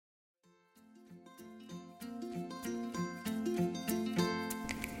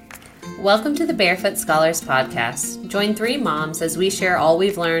Welcome to the Barefoot Scholars Podcast. Join three moms as we share all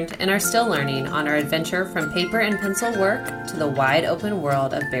we've learned and are still learning on our adventure from paper and pencil work to the wide open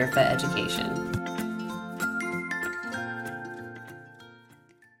world of barefoot education.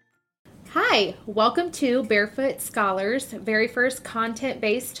 Hi, welcome to Barefoot Scholars' very first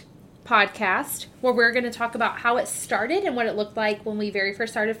content-based podcast, where we're going to talk about how it started and what it looked like when we very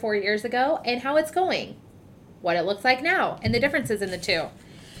first started 4 years ago, and how it's going, what it looks like now, and the differences in the two.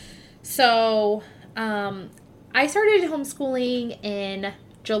 So, I started homeschooling in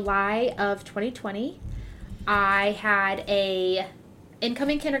July of 2020. I had a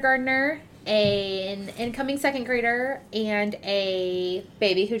incoming kindergartner, an incoming second grader, and a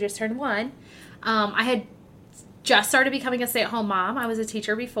baby who just turned 1. I had just started becoming a stay-at-home mom. I was a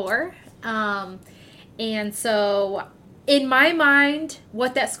teacher before. And so in my mind,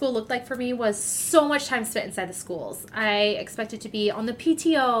 what that school looked like for me was so much time spent inside the schools. I expected to be on the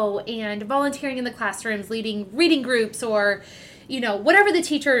PTO and volunteering in the classrooms, leading reading groups, or, however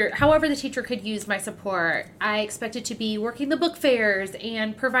the teacher could use my support. I expected to be working the book fairs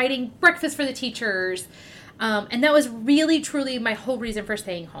and providing breakfast for the teachers. And that was really, truly my whole reason for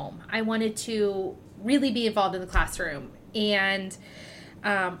staying home. I wanted to really be involved in the classroom. And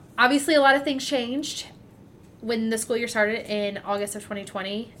obviously a lot of things changed when the school year started in August of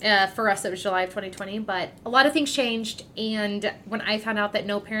 2020. For us, it was July of 2020, but a lot of things changed. And when I found out that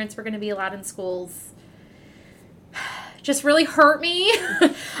no parents were going to be allowed in schools, just really hurt me.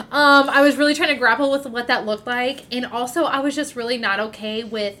 I was really trying to grapple with what that looked like. And also, I was just really not okay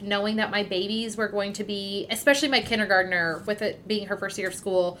with knowing that my babies were going to be, especially my kindergartner, with it being her first year of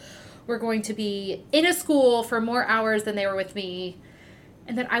school, were going to be in a school for more hours than they were with me.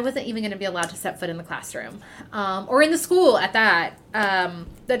 And that I wasn't even going to be allowed to set foot in the classroom or in the school at that.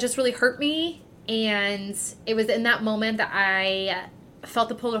 That just really hurt me. And it was in that moment that I felt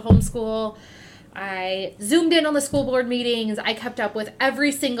the pull to homeschool. I zoomed in on the school board meetings. I kept up with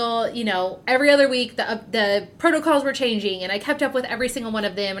every single, every other week the protocols were changing. And I kept up with every single one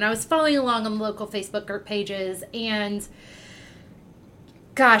of them. And I was following along on the local Facebook group pages. And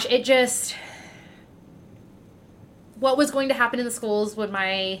gosh, it just... what was going to happen in the schools when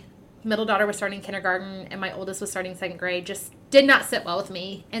my middle daughter was starting kindergarten and my oldest was starting second grade just did not sit well with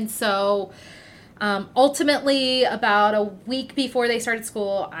me. And so ultimately, about a week before they started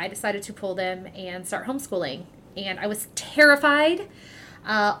school, I decided to pull them and start homeschooling. And I was terrified.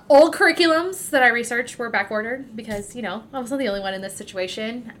 All curriculums that I researched were backordered because, I wasn't the only one in this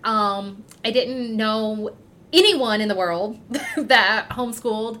situation. I didn't know anyone in the world that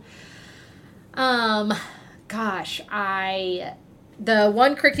homeschooled. The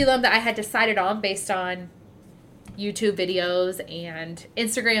one curriculum that I had decided on based on YouTube videos and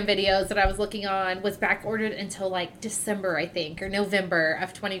Instagram videos that I was looking on was back ordered until like December, I think, or November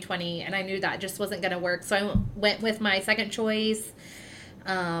of 2020. And I knew that just wasn't going to work. So I went with my second choice,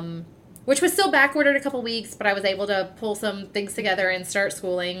 which was still back ordered a couple weeks, but I was able to pull some things together and start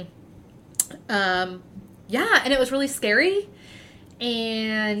schooling. And it was really scary.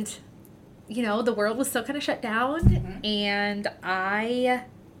 And the world was still kind of shut down, and I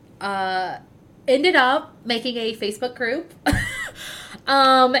ended up making a Facebook group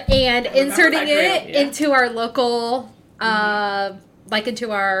and inserting it into our local,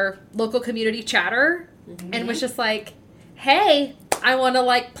 into our local community chatter, and was just like, hey, I want to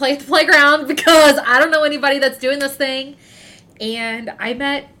play at the playground because I don't know anybody that's doing this thing. And I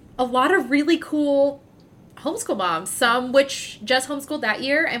met a lot of really cool homeschool moms, some which just homeschooled that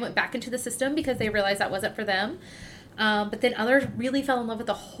year and went back into the system because they realized that wasn't for them. But then others really fell in love with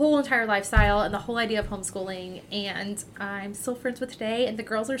the whole entire lifestyle and the whole idea of homeschooling. And I'm still friends with today, and the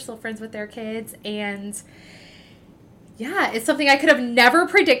girls are still friends with their kids. And it's something I could have never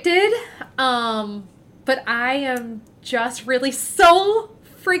predicted. But I am just really so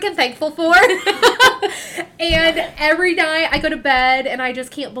freaking thankful for. And every night I go to bed and I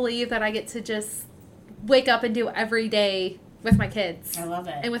just can't believe that I get to just wake up and do every day with my kids. I love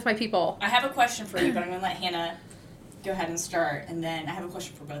it. And with my people. I have a question for you, but I'm going to let Hannah go ahead and start, and then I have a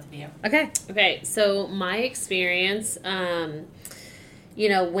question for both of you. Okay, so my experience, when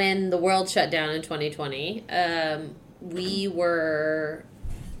the world shut down in 2020, we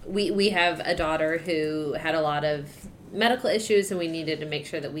have a daughter who had a lot of medical issues, and we needed to make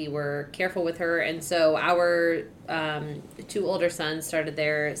sure that we were careful with her. And so our two older sons started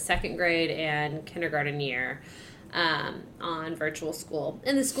their second grade and kindergarten year on virtual school.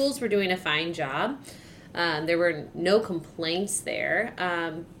 And the schools were doing a fine job. There were no complaints there,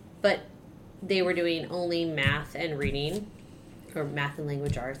 but they were doing only math and reading, or math and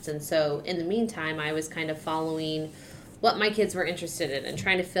language arts. And so in the meantime, I was kind of following what my kids were interested in and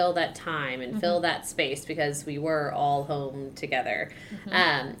trying to fill that time and fill that space because we were all home together.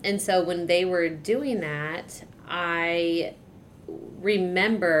 And so when they were doing that, I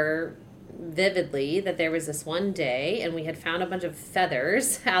remember vividly that there was this one day and we had found a bunch of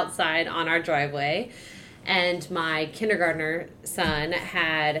feathers outside on our driveway, and my kindergartner son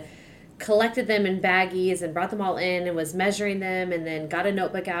had collected them in baggies and brought them all in and was measuring them, and then got a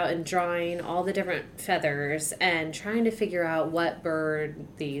notebook out and drawing all the different feathers and trying to figure out what bird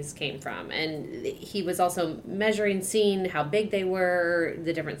these came from. And he was also measuring, seeing how big they were,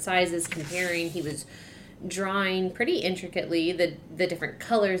 the different sizes, comparing. He was drawing pretty intricately the different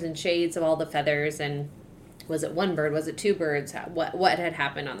colors and shades of all the feathers, and was it one bird, was it two birds, what had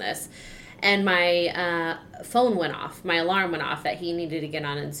happened on this. And my phone went off, my alarm went off that he needed to get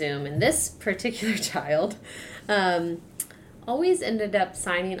on in Zoom. And this particular child always ended up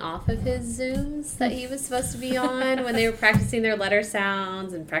signing off of his Zooms that he was supposed to be on when they were practicing their letter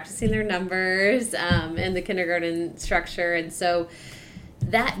sounds and practicing their numbers in the kindergarten structure. And so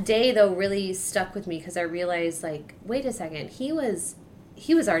that day, though, really stuck with me because I realized, like, wait a second, he was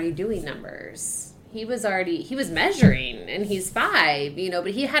already doing numbers. He was measuring, and he's 5,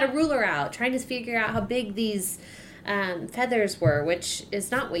 but he had a ruler out trying to figure out how big these feathers were, which is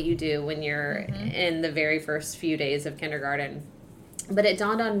not what you do when you're in the very first few days of kindergarten. But it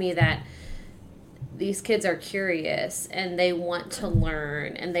dawned on me that these kids are curious and they want to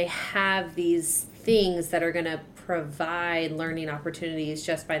learn, and they have these things that are going to provide learning opportunities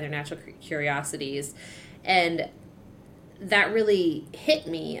just by their natural curiosities. And that really hit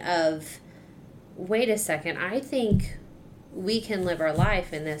me of, wait a second, I think we can live our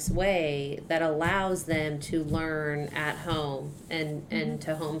life in this way that allows them to learn at home and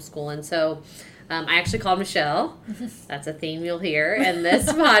to homeschool. And so I actually called Michelle. That's a theme you'll hear in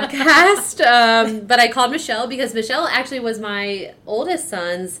this podcast. But I called Michelle because Michelle actually was my oldest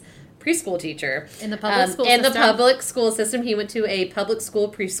son's preschool teacher. In the public school system? In the public school system. He went to a public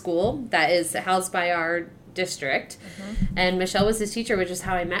school preschool that is housed by our district. And Michelle was his teacher, which is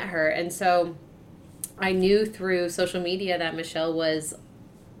how I met her. And so I knew through social media that Michelle was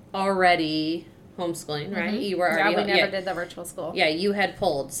already homeschooling, right? You were already... Yeah, we never did the virtual school. Yeah, you had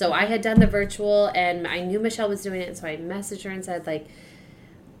pulled. So I had done the virtual, and I knew Michelle was doing it, and so I messaged her and said, like,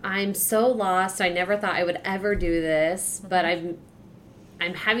 I'm so lost. I never thought I would ever do this, but I'm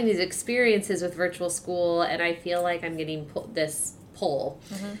having these experiences with virtual school, and I feel like I'm getting this pull.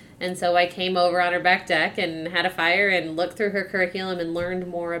 And so I came over on her back deck and had a fire and looked through her curriculum and learned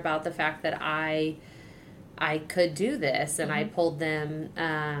more about the fact that I could do this. And I pulled them,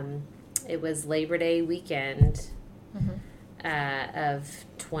 it was Labor Day weekend of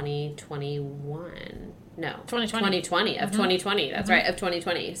 2021. No. 2020. Of 2020. That's right, of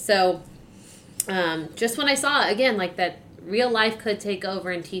 2020. So just when I saw, again, like that real life could take over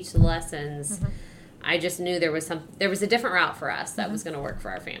and teach the lessons, I just knew there was a different route for us that was going to work for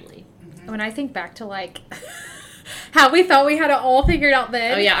our family. When I think back to, like, how we thought we had it all figured out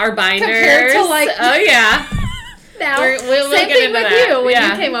then. Oh, yeah, our binders. Compared to, like... Oh, yeah. Now, we'll same get thing into with that. you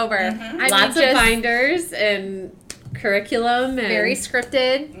when you came over. I Lots mean, of binders and curriculum. And, very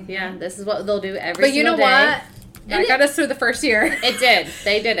scripted. Yeah, this is what they'll do every But you know single day. what? That got us through the first year. It did.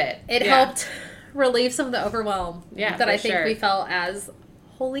 They did it. It helped relieve some of the overwhelm that I think we felt as,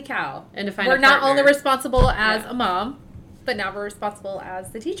 holy cow. And to find we're a not partner. only responsible as a mom, but now we're responsible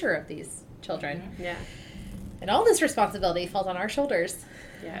as the teacher of these children. Yeah. And all this responsibility falls on our shoulders.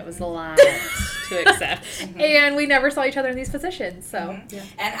 Yeah, it was a lot to accept. And we never saw each other in these positions, so. Yeah.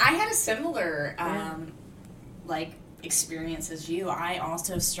 And I had a similar, experience as you. I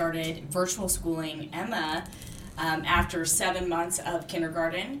also started virtual schooling Emma after 7 months of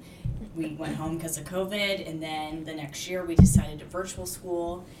kindergarten. We went home because of COVID, and then the next year we decided to virtual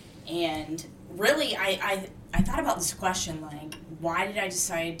school. And really, I thought about this question, like, why did I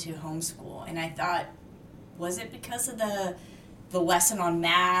decide to homeschool? And I thought, was it because of the lesson on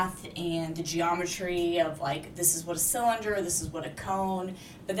math and the geometry of, like, this is what a cylinder, this is what a cone?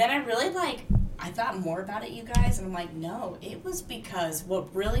 But then I really, I thought more about it, you guys, and I'm like, no, it was because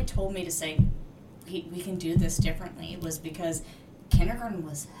what really told me to say we can do this differently was because kindergarten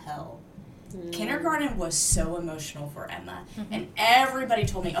was hell. Kindergarten was so emotional for Emma. And everybody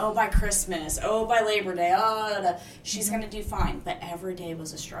told me, oh, by Christmas, oh, by Labor Day, she's going to do fine. But every day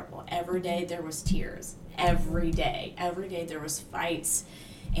was a struggle. Every day there was tears. Every day there was fights.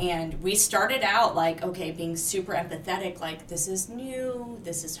 And we started out being super empathetic, like, this is new,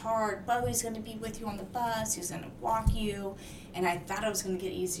 this is hard, Bobby's going to be with you on the bus, he's going to walk you. And I thought it was going to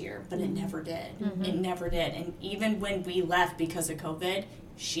get easier, but it never did. It never did. And even when we left because of COVID,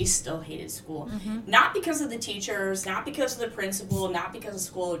 she still hated school. Not because of the teachers, not because of the principal, not because of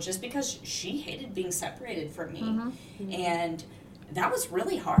school, just because she hated being separated from me. And that was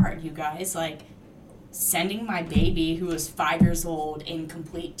really hard, you guys. Like, sending my baby, who was 5 years old, in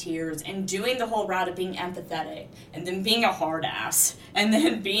complete tears, and doing the whole route of being empathetic, and then being a hard ass, and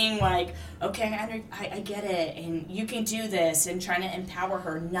then being like, okay, I get it, and you can do this, and trying to empower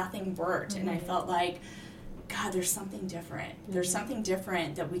her. Nothing worked. And I felt like, God, there's something different. There's something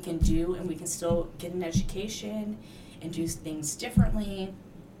different that we can do, and we can still get an education and do things differently.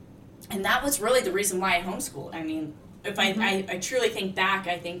 And that was really the reason why I homeschooled. I mean, if I truly think back,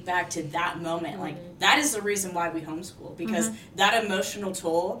 I think back to that moment. Like, that is the reason why we homeschool, because that emotional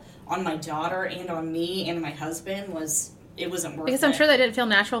toll on my daughter and on me and my husband wasn't worth it. Because I'm sure that didn't feel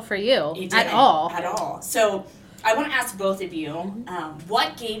natural for you at all. At all. So I want to ask both of you,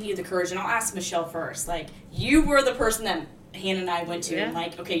 what gave you the courage? And I'll ask Michelle first. Like, you were the person that Hannah and I went to, and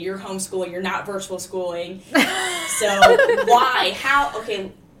like, okay, you're homeschooling, you're not virtual schooling. So why? How?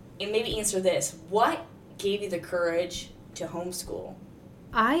 Okay, and maybe answer this. What gave you the courage to homeschool?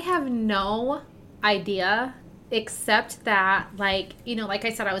 I have no idea, except that, like, you know, like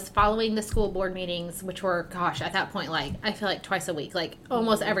I said, I was following the school board meetings, which were, gosh, at that point, like, I feel like twice a week, like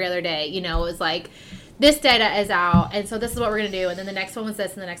almost every other day. You know, it was like, this data is out, and so this is what we're going to do, and then the next one was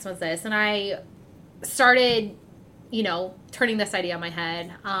this, and the next one's this. And I started, you know, turning this idea on my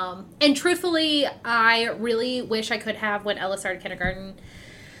head. And truthfully, I really wish I could have when Ella started kindergarten.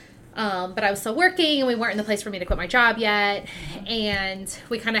 But I was still working, and we weren't in the place for me to quit my job yet. And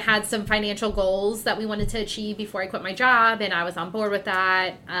we kind of had some financial goals that we wanted to achieve before I quit my job, and I was on board with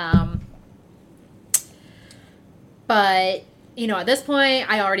that. But, you know, at this point,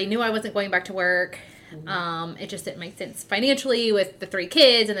 I already knew I wasn't going back to work. It just didn't make sense financially with the 3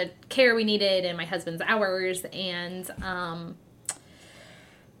 kids and the care we needed and my husband's hours. And,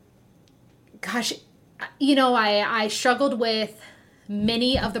 gosh, you know, I struggled with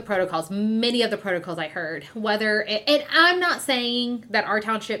many of the protocols I heard, and I'm not saying that our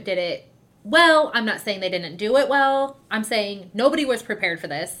township did it well. I'm not saying they didn't do it well. I'm saying nobody was prepared for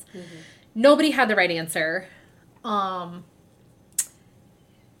this. Nobody had the right answer.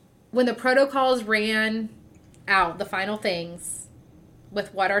 When the protocols ran out, the final things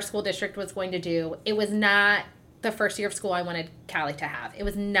with what our school district was going to do, it was not the first year of school I wanted Callie to have. It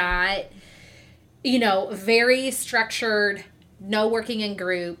was not, you know, very structured, no working in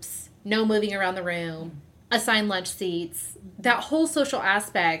groups, no moving around the room, assigned lunch seats, that whole social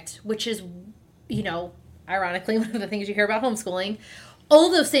aspect, which is, you know, ironically, one of the things you hear about homeschooling. All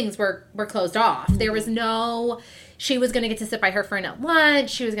those things were closed off. There was no, she was going to get to sit by her friend at lunch.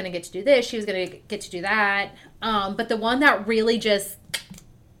 She was going to get to do this. She was going to get to do that. But the one that really just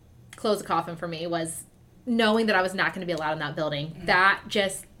closed the coffin for me was knowing that I was not going to be allowed in that building. That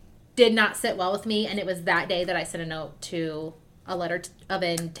just did not sit well with me. And it was that day that I sent a letter of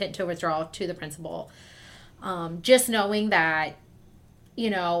intent to withdraw to the principal. Just knowing that, you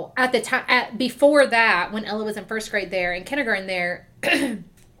know, at the time, before that, when Ella was in first grade there and kindergarten there,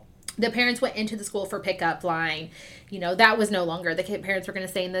 the parents went into the school for pickup line. You know, that was no longer. The parents were going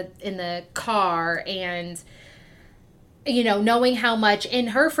to stay in the car. And, you know, knowing how much in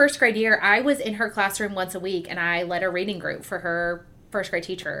her first grade year, I was in her classroom once a week, and I led a reading group for her first grade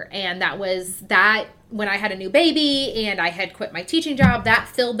teacher. And that was that when I had a new baby and I had quit my teaching job, that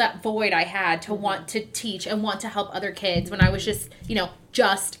filled that void I had to want to teach and want to help other kids when I was just, you know,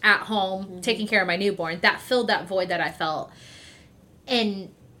 just at home taking care of my newborn. That filled that void that I felt. And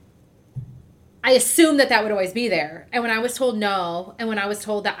I assumed that would always be there. And when I was told no, and when I was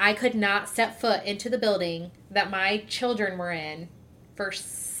told that I could not step foot into the building that my children were in for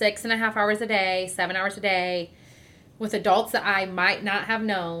 6.5 hours a day, 7 hours a day, with adults that I might not have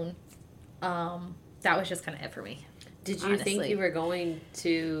known, that was just kind of it for me. Did you think you were going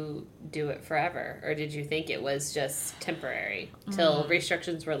to do it forever? Or did you think it was just temporary till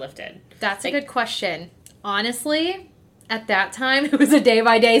restrictions were lifted? That's a good question. Honestly, at that time, it was a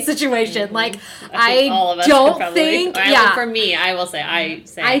day-by-day situation. Like, I don't think... For me, I will say,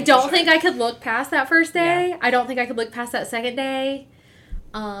 I don't think I could look past that first day. Yeah. I don't think I could look past that second day.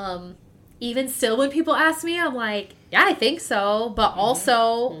 Even still, when people ask me, I'm like, yeah, I think so. But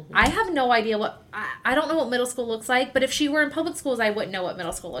also, I have no idea what... I don't know what middle school looks like. But if she were in public schools, I wouldn't know what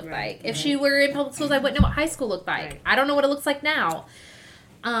middle school looked like. If she were in public schools, I wouldn't know what high school looked like. I don't know what it looks like now.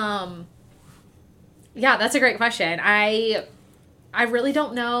 Yeah, that's a great question. I really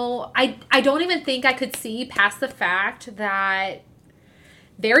don't know. I don't even think I could see past the fact that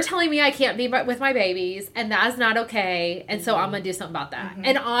they're telling me I can't be with my babies, and that's not okay, and so I'm going to do something about that.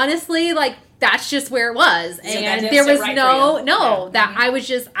 And honestly, like, that's just where it was. So and there was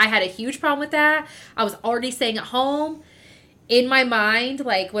I had a huge problem with that. I was already staying at home. In my mind,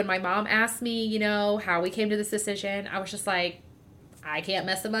 like, when my mom asked me, you know, how we came to this decision, I was just like, I can't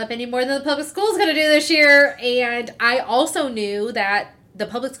mess them up any more than the public school's going to do this year. And I also knew that the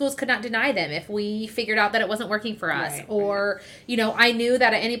public schools could not deny them if we figured out that it wasn't working for us. Right, or, you know, I knew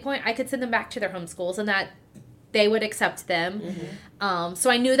that at any point I could send them back to their homeschools and that they would accept them. So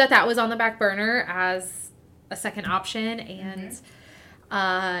I knew that was on the back burner as a second option. And,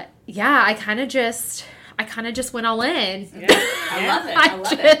 I kind of just went all in. Yeah. I love it. I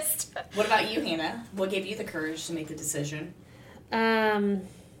love it. What about you, Hannah? What gave you the courage to make the decision? I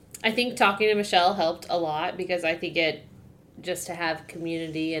think talking to Michelle helped a lot, because I think just to have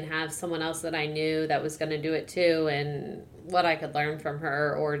community and have someone else that I knew that was going to do it too, and what I could learn from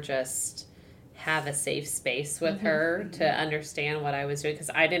her, or just have a safe space with her to understand what I was doing,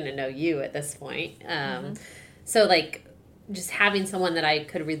 because I didn't know you at this point. So, like, just having someone that I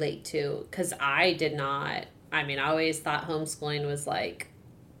could relate to, because I always thought homeschooling was like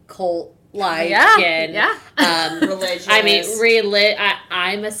cult like religious. I mean,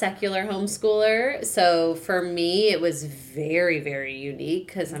 I'm a secular homeschooler, so for me it was very, very unique,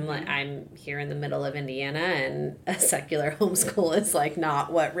 because I'm here in the middle of Indiana, and a secular homeschool is like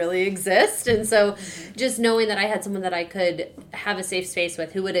not what really exists. And so just knowing that I had someone that I could have a safe space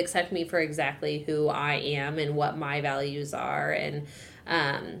with, who would accept me for exactly who I am and what my values are, and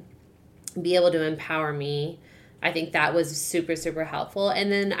be able to empower me, I think that was super, super helpful.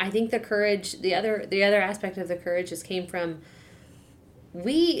 And then I think the courage, the other aspect of the courage just came from,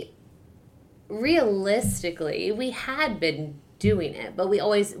 we had been doing it, but we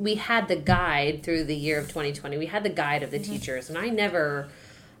had the guide through the year of 2020. We had the guide of the teachers, and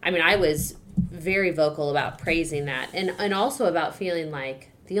I was very vocal about praising that, and also about feeling like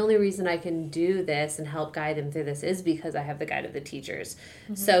the only reason I can do this and help guide them through this is because I have the guide of the teachers.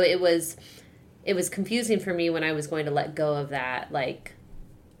 So it was confusing for me when I was going to let go of that, like,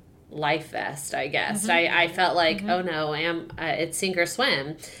 life vest, I guess. I felt like, oh no, it's sink or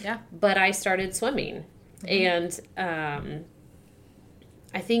swim. Yeah. But I started swimming. And I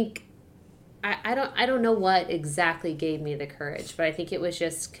think, I don't know what exactly gave me the courage, but I think it was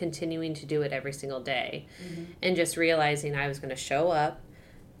just continuing to do it every single day. And just realizing I was going to show up,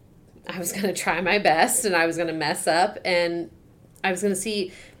 I was going to try my best, and I was going to mess up, and I was going to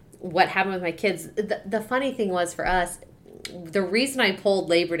see what happened with my kids. The funny thing was, for us, the reason I pulled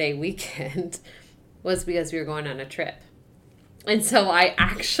Labor Day weekend was because we were going on a trip. And so I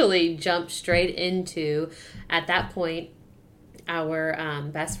actually jumped straight into, at that point, our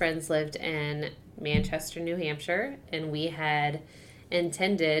best friends lived in Manchester, New Hampshire, and we had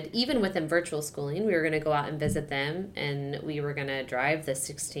intended, even with them virtual schooling, we were going to go out and visit them, and we were going to drive the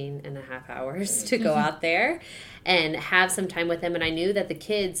 16 and a half hours to go out there and have some time with them. And I knew that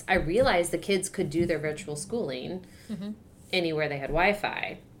I realized the kids could do their virtual schooling anywhere they had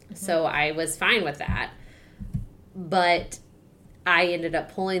Wi-Fi. So I was fine with that. But I ended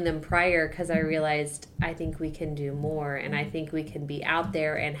up pulling them prior, because I realized I think we can do more, and I think we can be out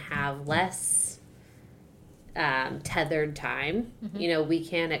there and have less tethered time. You know, we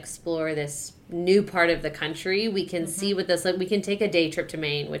can explore this new part of the country. We can see what this, like, we can take a day trip to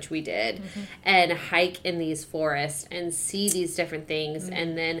Maine, which we did, and hike in these forests and see these different things.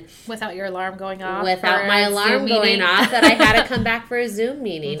 And then without your alarm going off, without my alarm going off, that I had to come back for a Zoom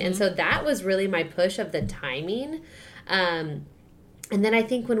meeting. And so that was really my push of the timing. And then I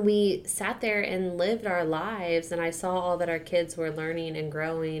think when we sat there and lived our lives, and I saw all that our kids were learning and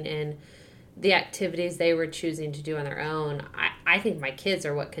growing, and the activities they were choosing to do on their own, I think my kids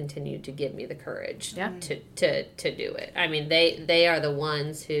are what continued to give me the courage to do it. I mean, they are the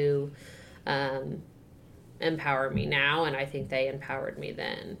ones who empower me now, and I think they empowered me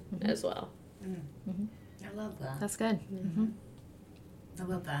then as well. I love that. That's good. I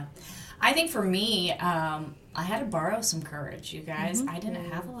love that. I think for me, I had to borrow some courage, you guys. I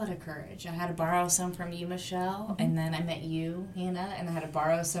didn't have a lot of courage. I had to borrow some from you, Michelle, and then I met you, Hannah, and I had to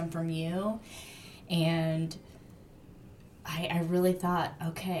borrow some from you. And I really thought,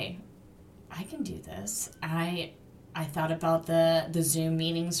 okay, I can do this. I thought about the Zoom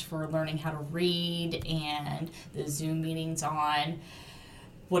meetings for learning how to read, and the Zoom meetings on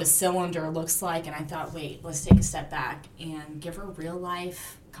what a cylinder looks like, and I thought, wait, let's take a step back and give her real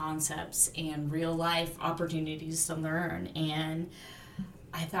life concepts and real life opportunities to learn. And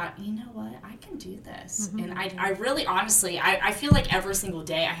I thought, you know what, I can do this. And I really, honestly, I feel like every single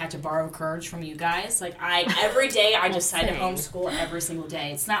day I had to borrow courage from you guys. Like, every day I decided to homeschool every single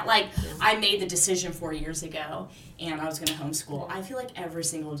day. It's not like I made the decision 4 years ago and I was going to homeschool. I feel like every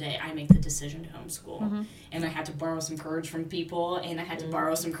single day I make the decision to homeschool. And I had to borrow some courage from people, and I had to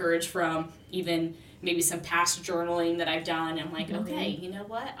borrow some courage from even maybe some past journaling that I've done. I'm like, okay, you know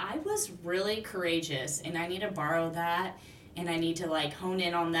what, I was really courageous, and I need to borrow that. And I need to, like, hone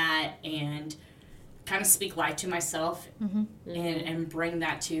in on that and kind of speak life to myself and bring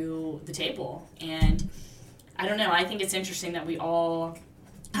that to the table. And I don't know. I think it's interesting that we all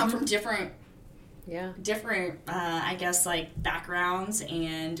come from different, I guess, like, backgrounds.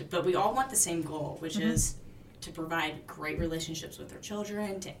 But we all want the same goal, which is to provide great relationships with our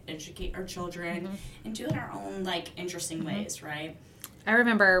children, to educate our children, and do it in our own, like, interesting ways, right? I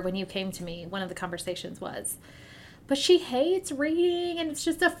remember when you came to me, one of the conversations was, but she hates reading, and it's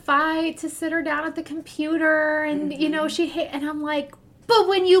just a fight to sit her down at the computer, and you know, and I'm like, but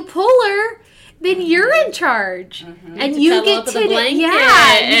when you pull her, then you're in charge, and you get to you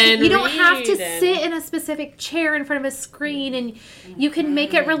don't have to sit in a specific chair in front of a screen, and you can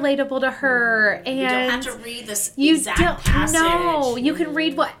make it relatable to her, and you don't have to read this exact passage. No, you can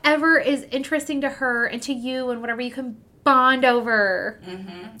read whatever is interesting to her and to you, and whatever you can bond over.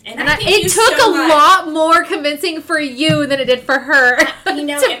 And it took a lot more convincing for you than it did for her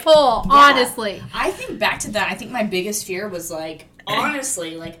to pull, honestly. I think back to that. I think my biggest fear was, like,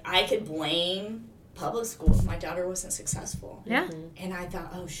 honestly, like, I could blame public school if my daughter wasn't successful. Yeah. And I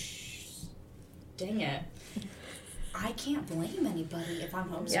thought, dang it. I can't blame anybody if I'm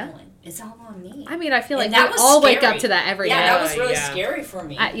homeschooling. Yeah. It's all on me. I mean, I feel like we all scary. wake up to that every day. Yeah, that was really scary for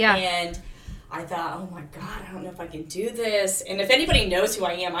me. And I thought, oh my God, I don't know if I can do this. And if anybody knows who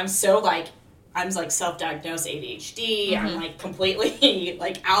I am, I'm self-diagnosed ADHD. I'm, like, completely,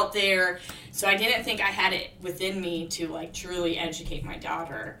 like, out there. So I didn't think I had it within me to, like, truly educate my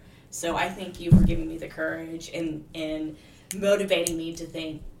daughter. So I thank you for giving me the courage and motivating me to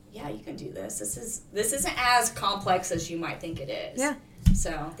think, yeah, you can do this. This isn't as complex as you might think it is. Yeah.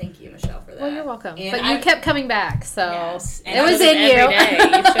 So thank you, Michelle, for that. Well, you're welcome. And but you kept coming back, so it was in you. Every day.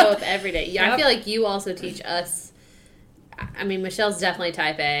 You show up every day. Yeah, I feel like you also teach us. I mean, Michelle's definitely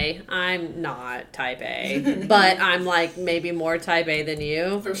type A. I'm not type A, but I'm, like, maybe more type A than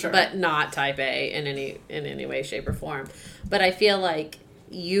you. For sure. But not type A in any way, shape, or form. But I feel like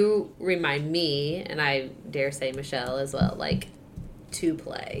you remind me, and I dare say Michelle as well, like, to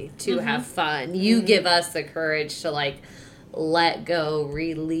play, to have fun. You give us the courage to, like, let go,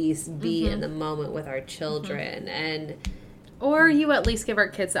 release, be in the moment with our children, or you at least give our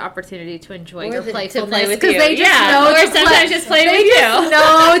kids the opportunity to enjoy your playfulness because they just know or sometimes just play with you.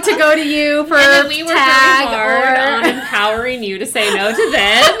 Know to go to you for and then we work really hard on empowering you to say no to them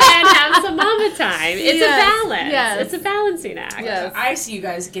and have some mama time. It's a balance. Yes. It's a balancing act. Yes. I see you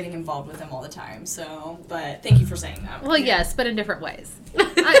guys getting involved with them all the time. So, but thank you for saying that. Well, yes, but in different ways.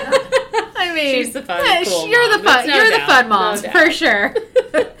 I mean, she's the fun, cool you're mom. The fun. No you're doubt. the fun mom No for sure.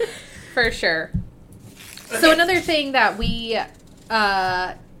 For sure. Okay. So another thing that we,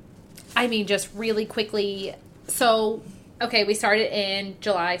 just really quickly. So, okay, we started in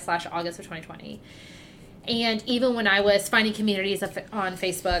July/August of 2020. And even when I was finding communities on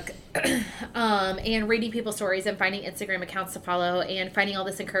Facebook and reading people's stories and finding Instagram accounts to follow and finding all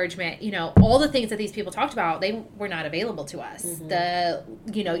this encouragement, all the things that these people talked about, they were not available to us.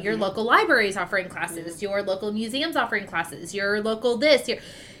 Your local libraries offering classes, your local museums offering classes, your local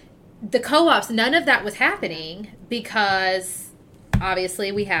the co-ops, none of that was happening because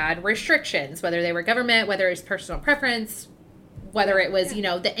obviously we had restrictions, whether they were government, whether it was personal preference, whether it was,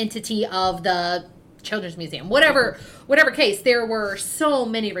 the entity of the Children's Museum, whatever case, there were so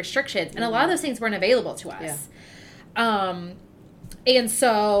many restrictions, and a lot of those things weren't available to us. And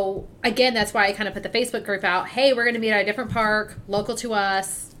so again, that's why I kind of put the Facebook group out. Hey, we're going to meet at a different park, local to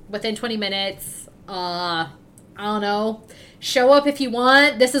us, within 20 minutes. I don't know. Show up if you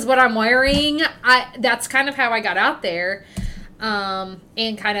want. This is what I'm wearing. That's kind of how I got out there,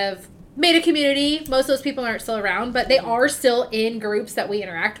 and kind of made a community. Most of those people aren't still around, but they are still in groups that we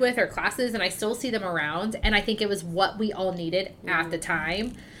interact with or classes, and I still see them around, and I think it was what we all needed at the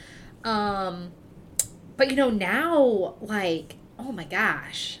time. But now, like, oh my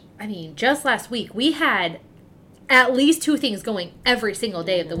gosh, I mean, just last week we had at least 2 things going every single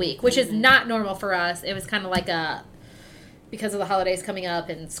day of the week, which is not normal for us. It was kind of like because of the holidays coming up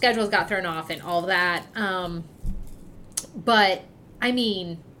and schedules got thrown off and all of that. But I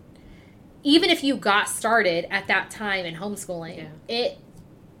mean, even if you got started at that time in homeschooling,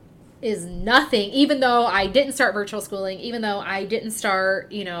 is nothing, even though I didn't start virtual schooling, even though I didn't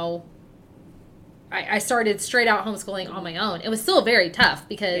start, you know, I started straight out homeschooling on my own. It was still very tough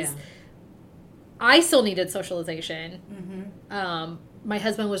because I still needed socialization. My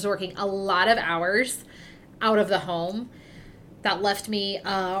husband was working a lot of hours out of the home. That left me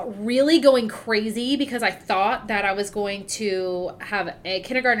really going crazy because I thought that I was going to have a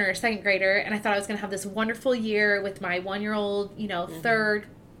kindergartner or a second grader, and I thought I was going to have this wonderful year with my 1-year-old, you know, third,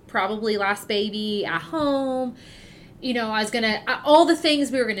 probably last baby at home. You know, I was going to, all the things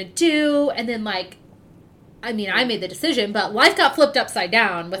we were going to do, and then, like, I mean, I made the decision, but life got flipped upside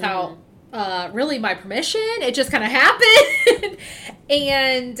down without really my permission. It just kind of happened.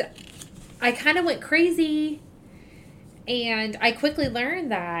 And I kind of went crazy. And I quickly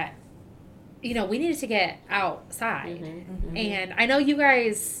learned that, you know, we needed to get outside. And I know you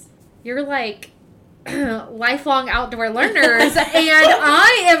guys, you're like lifelong outdoor learners. And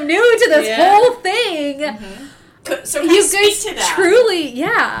I am new to this whole thing. So can you speak to that? Truly,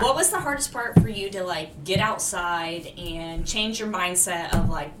 What was the hardest part for you to, like, get outside and change your mindset of,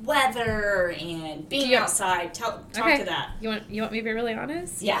 like, weather and being outside? Talk to that. You want me to be really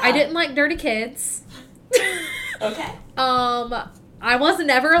honest? Yeah. I didn't like dirty kids. Okay. I was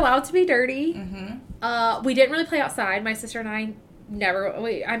never allowed to be dirty. We didn't really play outside. My sister and I never.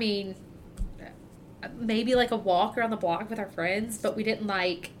 I mean, maybe like a walk around the block with our friends, but we didn't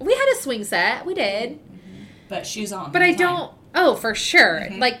like. We had a swing set. We did. But shoes on. But I don't. Oh, for sure.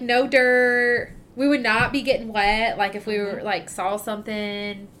 Like no dirt. We would not be getting wet. Like if we were like saw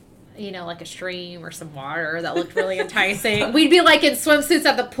something, you know, like a stream or some water that looked really enticing, we'd be like in swimsuits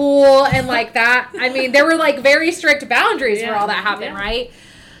at the pool and like that. I mean, there were like very strict boundaries where all that happened, right?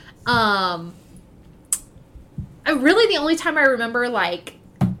 Really the only time I remember like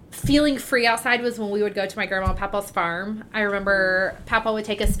feeling free outside was when we would go to my grandma and papa's farm. I remember Papa would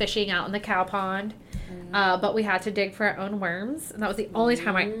take us fishing out in the cow pond. But we had to dig for our own worms. And that was the only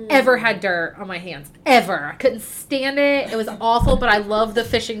time I ever had dirt on my hands. Ever. I couldn't stand it. It was awful, but I loved the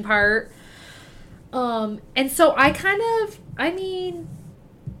fishing part. And so I mean,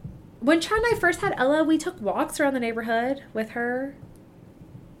 when Chad and I first had Ella, we took walks around the neighborhood with her.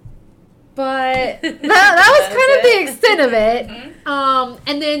 But that was kind of the extent of it.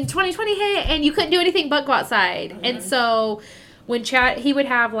 And then 2020 hit, and you couldn't do anything but go outside. And so when Chad, he would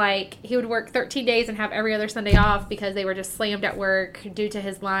work 13 days and have every other Sunday off because they were just slammed at work due to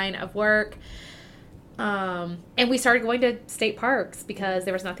his line of work. And we started going to state parks because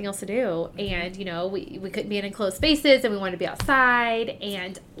there was nothing else to do. And, you know, we couldn't be in enclosed spaces and we wanted to be outside.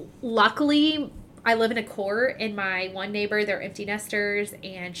 And luckily, I live in a court, and my one neighbor, they're empty nesters,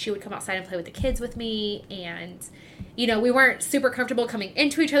 and she would come outside and play with the kids with me. And, you know, we weren't super comfortable coming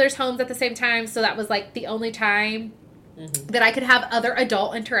into each other's homes at the same time. So that was like the only time that I could have other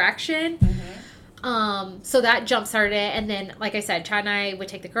adult interaction. So that jump started it. And then, like I said, Chad and I would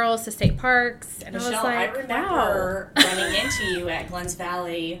take the girls to state parks. And Michelle, I was like, I remember running into you at Glens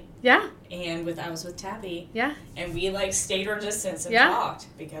Valley. Yeah. And I was with Tabby. Yeah. And we, like, stayed our distance and talked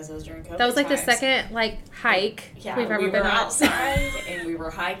because it was during COVID That was, like, times. the second, like, hike we've ever been on. We were outside and we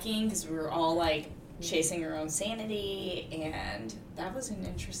were hiking because we were all, like, chasing our own sanity. And that was an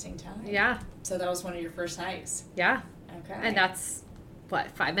interesting time. Yeah. So that was one of your first hikes. Yeah. Okay. And that's,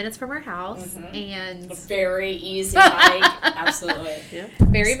 5 minutes from our house. And a very easy hike. Absolutely. Yeah.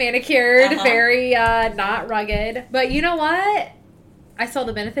 Very manicured, very not rugged. But you know what? I saw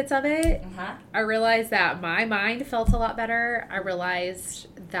the benefits of it. I realized that my mind felt a lot better. I realized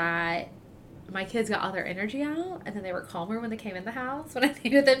that my kids got all their energy out, and then they were calmer when they came in the house when I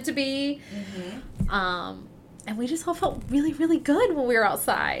needed them to be. And we just all felt really, really good when we were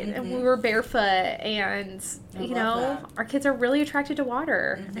outside and we were barefoot. And, you know, our kids are really attracted to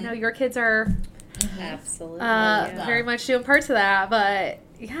water. I know your kids are absolutely very much doing parts of that. But,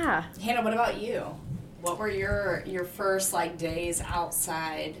 yeah. Hannah, what about you? What were your first, like, days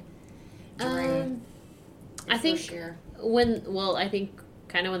outside during I think I think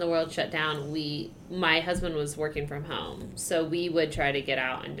kind of when the world shut down, my husband was working from home, so we would try to get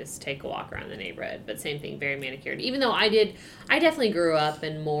out and just take a walk around the neighborhood. But same thing, very manicured. Even though I definitely grew up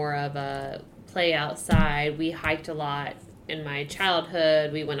in more of a play outside. We hiked a lot in my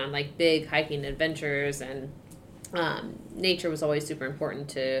childhood. We went on like big hiking adventures, and nature was always super important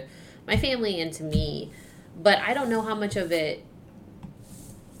to my family and to me. But I don't know how much of it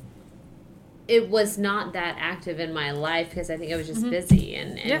was not that active in my life because I think I was just busy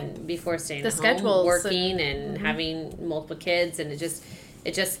and before staying at home, working and having multiple kids, and it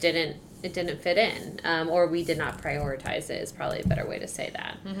just didn't fit in, or we did not prioritize it is probably a better way to say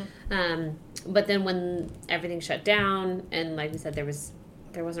that. But then when everything shut down, and like we said, there was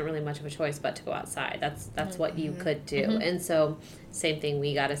there wasn't really much of a choice but to go outside. That's what you could do. And so same thing,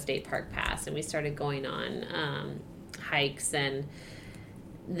 we got a state park pass and we started going on hikes. And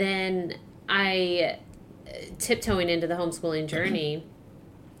then I tiptoeing into the homeschooling journey,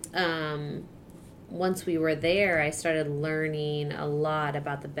 once we were there, I started learning a lot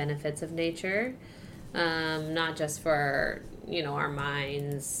about the benefits of nature, not just for, our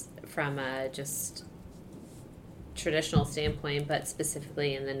minds from a just traditional standpoint, but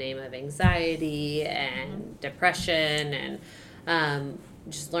specifically in the name of anxiety and depression and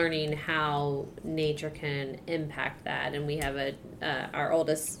just learning how nature can impact that. And we have our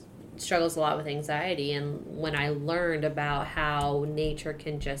oldest struggles a lot with anxiety, and when I learned about how nature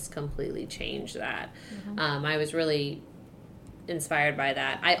can just completely change that, I was really inspired by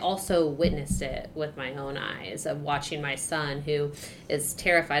that. I also witnessed it with my own eyes of watching my son, who is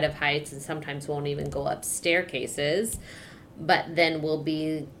terrified of heights and sometimes won't even go up staircases, but then will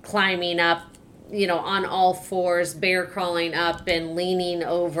be climbing up, on all fours, bear crawling up and leaning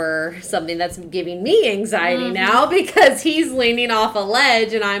over something that's giving me anxiety now because he's leaning off a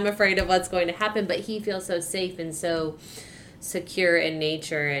ledge and I'm afraid of what's going to happen. But he feels so safe and so secure in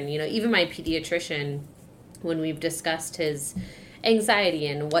nature. And, even my pediatrician, when we've discussed his anxiety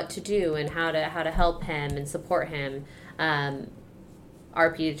and what to do and how to help him and support him,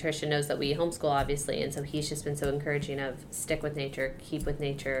 our pediatrician knows that we homeschool, obviously, and so he's just been so encouraging of stick with nature, keep with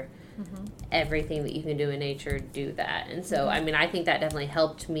nature. Everything that you can do in nature, do that. And so, I think that definitely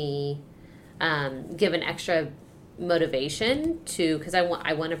helped me give an extra motivation because I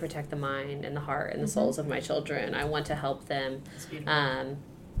want to protect the mind and the heart and the souls of my children. I want to help them.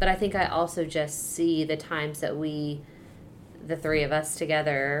 But I think I also just see the times that the three of us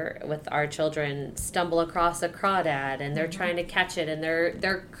together with our children, stumble across a crawdad and they're trying to catch it, and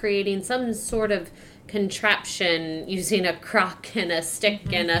they're creating some sort of contraption using a crock and a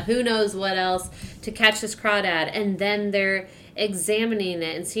stick and a who knows what else to catch this crawdad, and then they're examining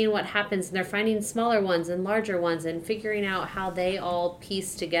it and seeing what happens, and they're finding smaller ones and larger ones and figuring out how they all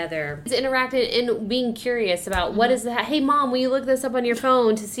piece together. It's interacting and being curious about what is that. Hey mom, will you look this up on your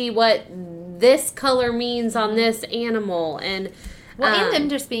phone to see what this color means on this animal? And and them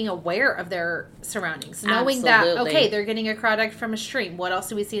just being aware of their surroundings. Knowing that, okay, they're getting a crawdad from a stream. What else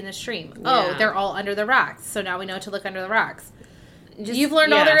do we see in the stream? Yeah. Oh, they're all under the rocks. So now we know to look under the rocks. You've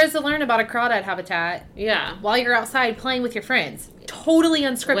learned all there is to learn about a crawdad habitat. Yeah. While you're outside playing with your friends. Totally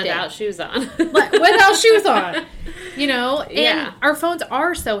unscripted. Without shoes on. Without shoes on. And our phones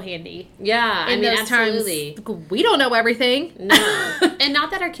are so handy. Yeah. Absolutely. Times, we don't know everything. No. And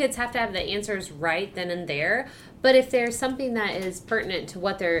not that our kids have to have the answers right then and there, but if there's something that is pertinent to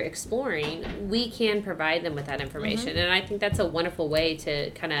what they're exploring, we can provide them with that information. And I think that's a wonderful way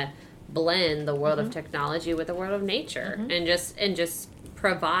to kind of blend the world of technology with the world of nature and just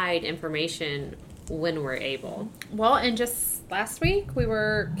provide information when we're able. Well, and just last week we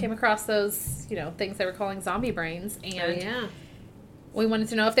came across those, things they were calling zombie brains, and we wanted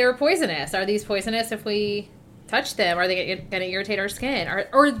to know if they were poisonous. Are these poisonous if we touch them? Are they going to irritate our skin?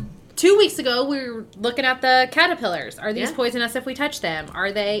 Or 2 weeks ago, we were looking at the caterpillars. Are these poisonous if we touch them?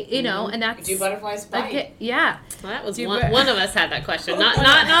 Are they, and that's... Do butterflies bite? Yeah. Well, that was one of us had that question. Not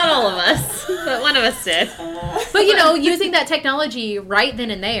all of us, but one of us did. But, using that technology right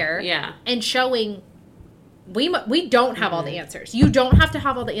then and there. Yeah. And showing... We don't have all the answers. You don't have to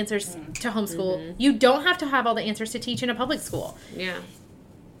have all the answers to homeschool. You don't have to have all the answers to teach in a public school. Yeah.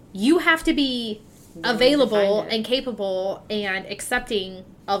 You have to be available and capable and accepting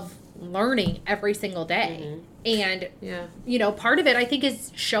of learning every single day. And, part of it, I think,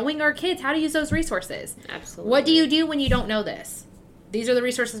 is showing our kids how to use those resources. Absolutely. What do you do when you don't know this? These are the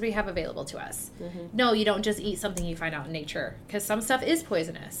resources we have available to us. No, you don't just eat something you find out in nature, because some stuff is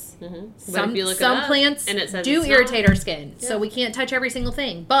poisonous. Some plants do irritate our skin, so we can't touch every single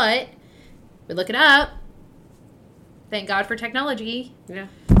thing. But we look it up. Thank God for technology. Yeah.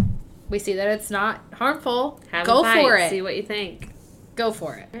 We see that it's not harmful. Go for it. See what you think. Go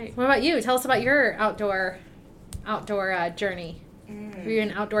for it. Right. What about you? Tell us about your outdoor journey. Were you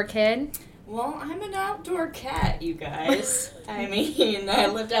an outdoor kid? Well, I'm an outdoor cat, you guys. I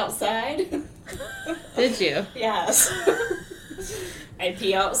lived outside. Did you? Yes. I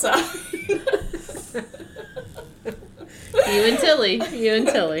pee outside. You and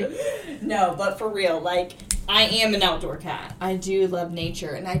Tilly. No, but for real, I am an outdoor cat. I do love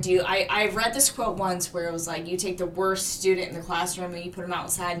nature, and I read this quote once where it was like, you take the worst student in the classroom and you put them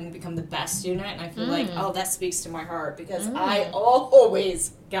outside and you become the best student, and I feel like, that speaks to my heart, because I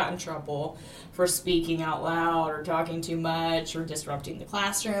always got in trouble for speaking out loud or talking too much or disrupting the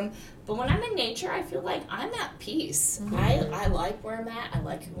classroom. But when I'm in nature, I feel like I'm at peace. I like where I'm at. I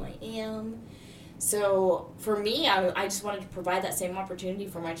like who I am. So for me, I just wanted to provide that same opportunity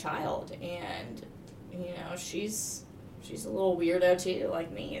for my child. And, she's a little weirdo too,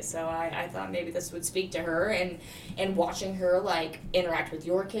 like me. So I thought maybe this would speak to her, and watching her like interact with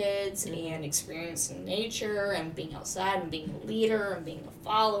your kids and experience in nature and being outside and being a leader and being a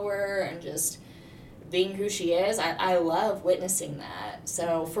follower and just being who she is. I love witnessing that.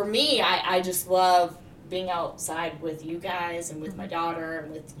 So for me, I just love being outside with you guys and with my daughter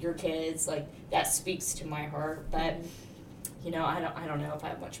and with your kids. Like, that speaks to my heart. But I don't know if I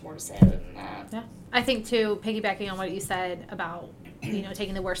have much more to say other than that. Yeah. I think, too, piggybacking on what you said about,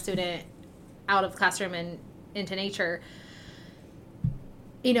 taking the worst student out of the classroom and into nature,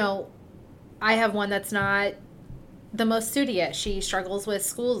 I have one that's not the most studious. She struggles with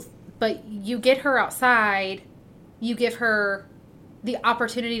schools, but you get her outside, you give her the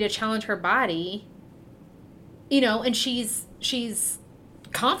opportunity to challenge her body, and she's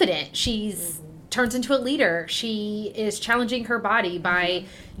confident. She's turns into a leader. She is challenging her body by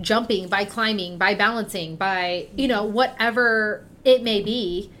jumping, by climbing, by balancing, by, whatever it may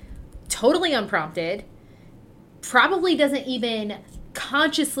be, totally unprompted, probably doesn't even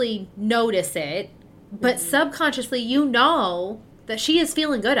consciously notice it, but subconsciously that she is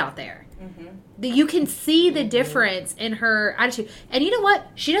feeling good out there. You can see the difference in her attitude. And you know what?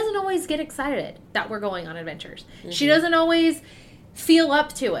 She doesn't always get excited that we're going on adventures. She doesn't always feel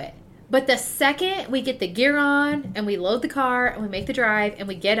up to it. But the second we get the gear on and we load the car and we make the drive and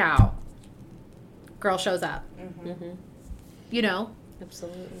we get out, girl shows up.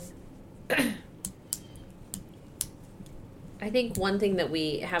 Absolutely. I think one thing that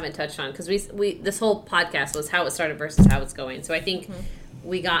we haven't touched on, because we this whole podcast was how it started versus how it's going. So I think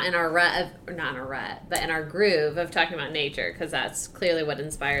we got in our rut of, or not in our rut, but in our groove of talking about nature, because that's clearly what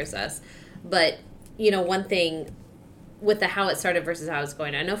inspires us. But, one thing with the how it started versus how it's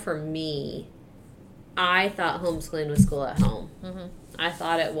going, I know for me, I thought homeschooling was school at home. I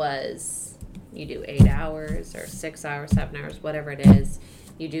thought it was, you do 8 hours or 6 hours, 7 hours, whatever it is.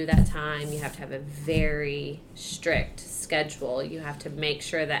 You do that time. You have to have a very strict schedule. You have to make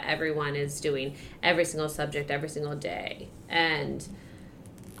sure that everyone is doing every single subject every single day. And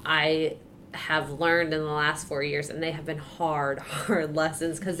I have learned in the last 4 years, and they have been hard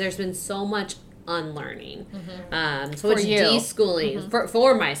lessons, because there's been so much unlearning, so much deschooling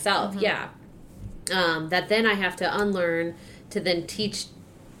for myself, that then I have to unlearn to then teach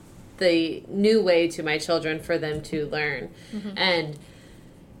the new way to my children for them to learn. And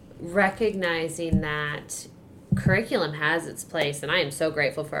recognizing that curriculum has its place, and I am so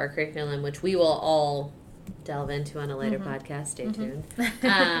grateful for our curriculum, which we will all delve into on a later podcast. Stay tuned.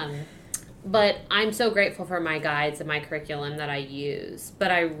 But I'm so grateful for my guides and my curriculum that I use.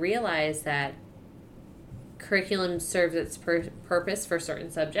 But I realize that curriculum serves its purpose for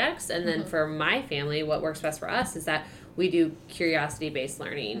certain subjects, and then for my family, what works best for us is that we do curiosity-based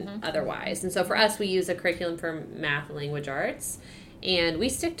learning otherwise. And so for us, we use a curriculum for math and language arts, and we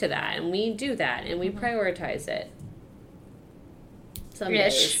stick to that, and we do that, and we prioritize it. Some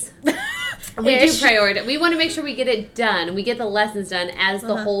days. We do prioritize. We want to make sure we get it done, and we get the lessons done as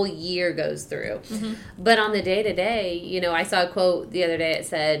the whole year goes through. But on the day-to-day, I saw a quote the other day. It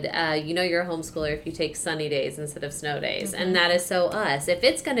said, you're a homeschooler if you take sunny days instead of snow days. And that is so us. If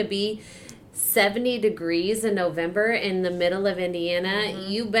it's going to be 70 degrees in November in the middle of Indiana,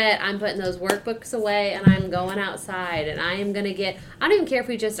 you bet I'm putting those workbooks away and I'm going outside, and I am going to I don't even care if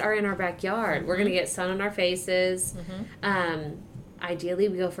we just are in our backyard. We're going to get sun on our faces. Ideally,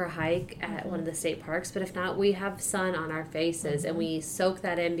 we go for a hike at one of the state parks, but if not, we have sun on our faces, and we soak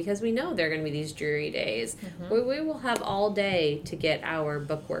that in, because we know there are going to be these dreary days where we will have all day to get our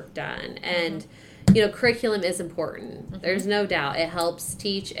book work done. And, curriculum is important. There's no doubt. It helps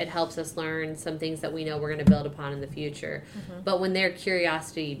teach. It helps us learn some things that we know we're going to build upon in the future. But when they're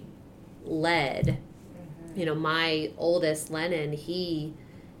curiosity-led, my oldest, Lennon, he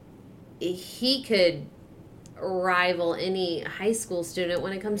could rival any high school student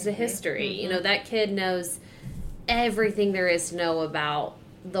when it comes to history. That kid knows everything there is to know about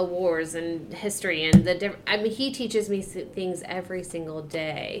the wars and history, and he teaches me things every single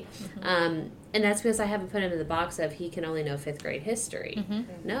day. And that's because I haven't put him in the box of he can only know 5th grade history.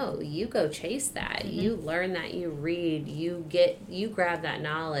 No, you go chase that. You learn that, you read, you grab that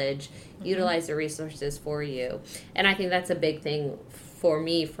knowledge, utilize the resources for you. And I think that's a big thing for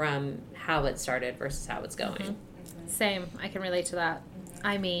me from how it started versus how it's going. Same. I can relate to that.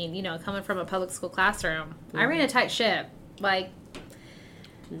 I mean, coming from a public school classroom, I ran a tight ship. Like,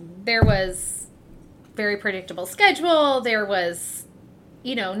 there was very predictable schedule. There was,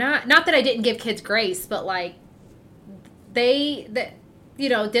 not that I didn't give kids grace, but like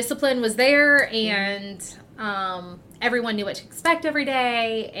discipline was there, and everyone knew what to expect every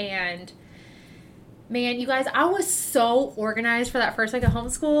day. And man, you guys, I was so organized for that first week of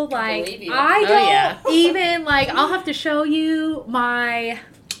homeschool. Like, I don't even, like, I'll have to show you my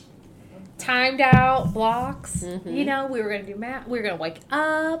timed out blocks. We were going to do math. We were going to wake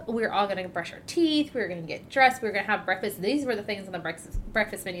up. We were all going to brush our teeth. We were going to get dressed. We were going to have breakfast. These were the things on the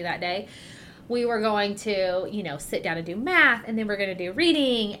breakfast menu that day. We were going to, sit down and do math, and then we're going to do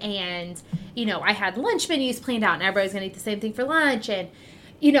reading. And, I had lunch menus planned out, and everybody's going to eat the same thing for lunch. And,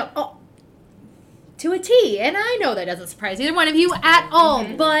 to a T. And I know that doesn't surprise either one of you at all.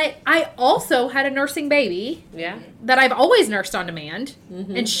 But I also had a nursing baby that I've always nursed on demand.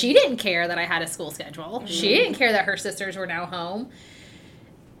 And she didn't care that I had a school schedule. She didn't care that her sisters were now home.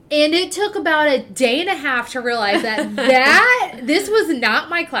 And it took about a day and a half to realize that this was not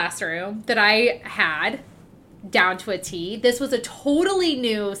my classroom that I had down to a T. This was a totally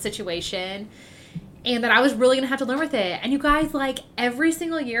new situation. And that I was really going to have to learn with it. And you guys, like, every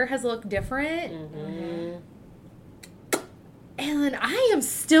single year has looked different. And I am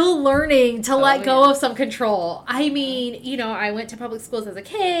still learning to let go of some control. I mean, I went to public schools as a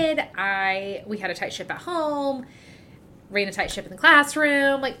kid. We had a tight ship at home. Ran a tight ship in the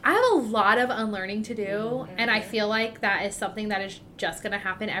classroom. Like, I have a lot of unlearning to do. And I feel like that is something that is just going to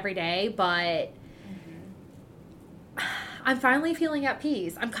happen every day. But I'm finally feeling at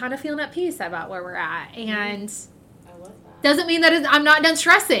peace. I'm kind of feeling at peace about where we're at. And I love that. Doesn't mean that I'm not done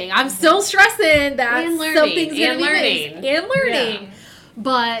stressing. I'm still stressing that something's going to be missed. And learning. Yeah.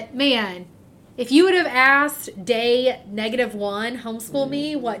 But, man, if you would have asked day -1 homeschool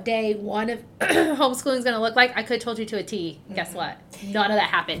me what day 1 of homeschooling is going to look like, I could have told you to a T. Guess what? None of that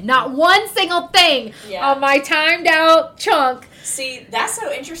happened. Not one single thing on my timed out chunk. See, that's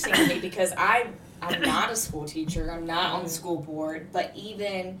so interesting to me because I'm not a school teacher. I'm not on the school board. But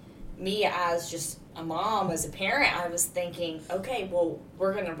even me as just a mom, as a parent, I was thinking, okay, well,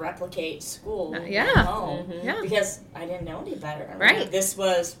 we're going to replicate school at home. Because I didn't know any better. Right. This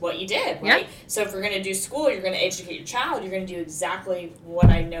was what you did, right? So if we're going to do school, you're going to educate your child. You're going to do exactly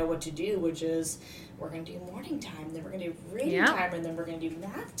what I know what to do, which is we're going to do morning time, then we're going to do reading time, and then we're going to do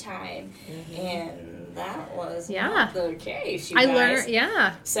math time. And that was not the case, you guys.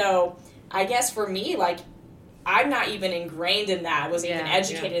 Learned, So I guess for me, like, I'm not even ingrained in that. I wasn't even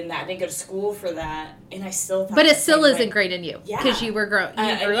educated in that. I didn't go to school for that. And I still thought but it still is ingrained in you. Because you grew up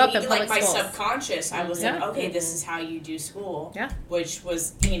in public like my schools. Subconscious, I was like, okay, this is how you do school. Which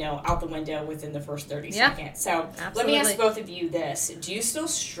was, out the window within the first 30 seconds. So let me ask both of you this. Do you still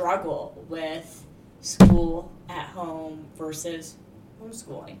struggle with school at home versus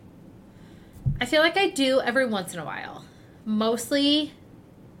homeschooling? I feel like I do every once in a while. Mostly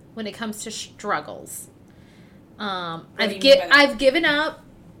when it comes to struggles. I've given up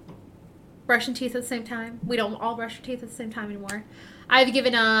brushing teeth at the same time. We don't all brush our teeth at the same time anymore. I've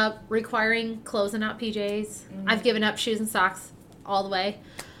given up requiring clothes and not PJs. I've given up shoes and socks all the way.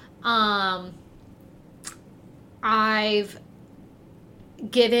 I've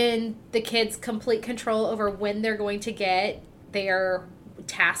given the kids complete control over when they're going to get their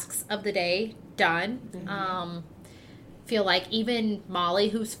tasks of the day done. Feel like even Molly,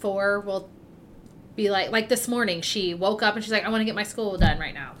 who's 4, will be like this morning, she woke up and she's like, I want to get my school done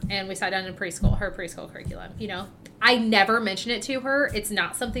right now. And we sat down in her preschool curriculum. I never mention it to her. It's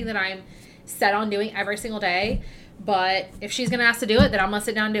not something that I'm set on doing every single day. But if she's going to ask to do it, then I'm going to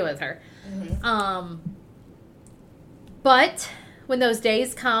sit down and do it with her. But when those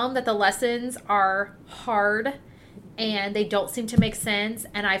days come that the lessons are hard and they don't seem to make sense,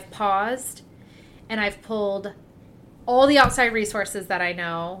 and I've paused and I've pulled all the outside resources that I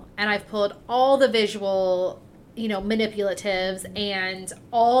know, and I've pulled all the visual, manipulatives and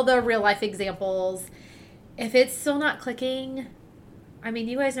all the real life examples. If it's still not clicking, I mean,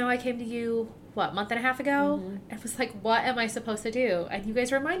 you guys know I came to you, a month and a half ago? It was like, what am I supposed to do? And you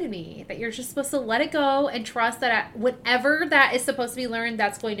guys reminded me that you're just supposed to let it go and trust that whatever that is supposed to be learned,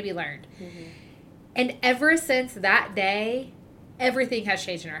 that's going to be learned. And ever since that day, everything has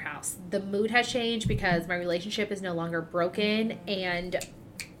changed in our house. The mood has changed because my relationship is no longer broken and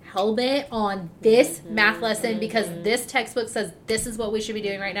hell-bent on this math lesson because this textbook says this is what we should be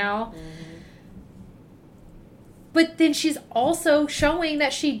doing right now. But then she's also showing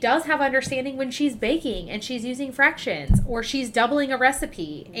that she does have understanding when she's baking and she's using fractions or she's doubling a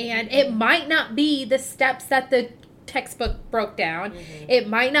recipe. And it might not be the steps that the textbook broke down. It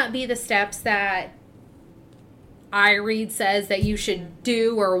might not be the steps that iRead says that you should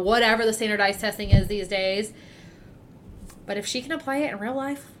do or whatever the standardized testing is these days. But if she can apply it in real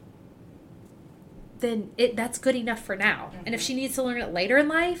life, then that's good enough for now. Mm-hmm. And if she needs to learn it later in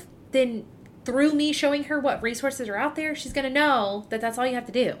life, then through me showing her what resources are out there, she's going to know that that's all you have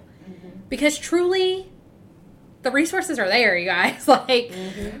to do. Mm-hmm. Because truly, the resources are there, you guys. Like,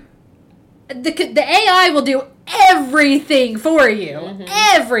 the AI will do everything for you. Mm-hmm.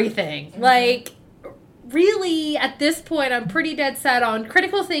 Everything. Mm-hmm. Like, really, at this point, I'm pretty dead set on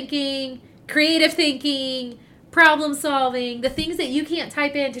critical thinking, creative thinking, problem solving, the things that you can't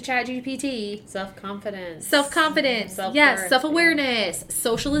type into ChatGPT. Self-confidence. Self-confidence. Yes. Self-awareness.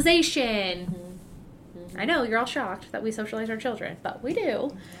 Socialization. Mm-hmm. I know, you're all shocked that we socialize our children, but we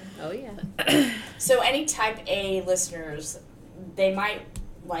do. Oh, yeah. So any type A listeners, they might,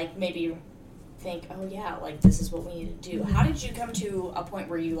 like, maybe think, oh, yeah, like, this is what we need to do. Mm-hmm. How did you come to a point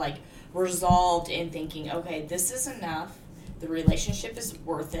where you, like, resolved in thinking, okay, this is enough, the relationship is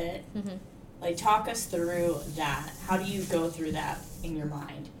worth it? Mm-hmm. Like, talk us through that. How do you go through that in your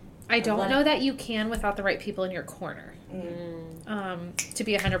mind? I don't know that you can without the right people in your corner. To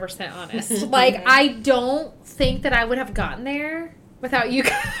be 100% honest. Like, I don't think that I would have gotten there without you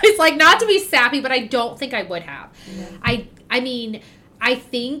guys. Like, not to be sappy, but I don't think I would have. Mm-hmm. I mean, I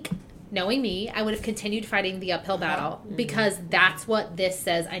think, knowing me, I would have continued fighting the uphill battle because that's what this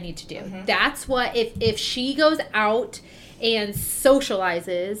says I need to do. Mm-hmm. That's what, if she goes out and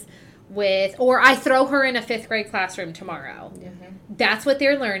socializes with, or I throw her in a 5th grade classroom tomorrow. Mm-hmm. That's what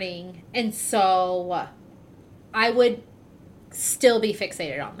they're learning. And so I would still be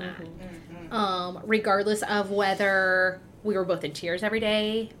fixated on that. Mm-hmm. Regardless of whether we were both in tears every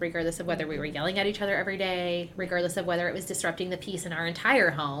day, regardless of whether we were yelling at each other every day, regardless of whether it was disrupting the peace in our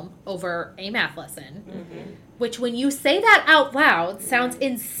entire home over a math lesson. Mm-hmm. Which, when you say that out loud, sounds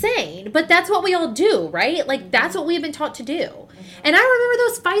insane, but that's what we all do, right? Like, that's what we've been taught to do. And I remember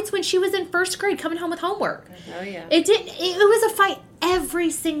those fights when she was in 1st grade coming home with homework. Oh, yeah. It was a fight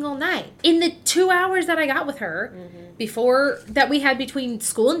every single night. In the 2 hours that I got with her, before that we had between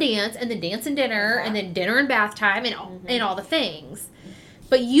school and dance, and then dance and dinner, and then dinner and bath time, and all the things.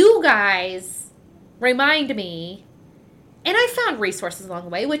 But you guys remind me, and I found resources along the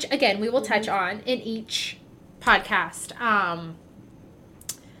way, which, again, we will touch on in each podcast.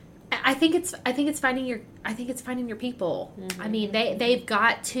 I think it's finding your people. Mm-hmm. I mean, they've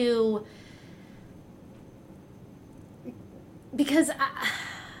got to, because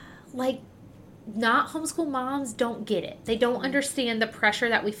not homeschool moms don't get it. They don't understand the pressure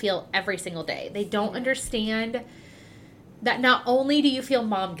that we feel every single day. They don't understand that not only do you feel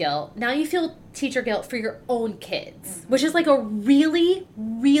mom guilt, now you feel teacher guilt for your own kids, which is like a really,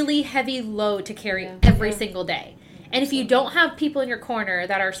 really heavy load to carry every single day. And if you don't have people in your corner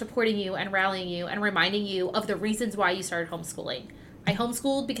that are supporting you and rallying you and reminding you of the reasons why you started homeschooling. I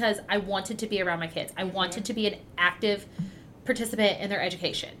homeschooled because I wanted to be around my kids. I wanted to be an active participant in their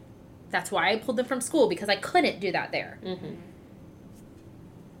education. That's why I pulled them from school, because I couldn't do that there. Mm-hmm.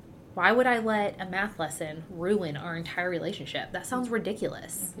 Why would I let a math lesson ruin our entire relationship? That sounds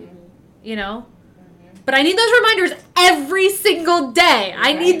ridiculous. Mm-hmm. You know? But I need those reminders every single day.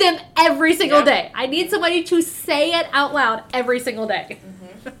 I need them every single day. I need somebody to say it out loud every single day.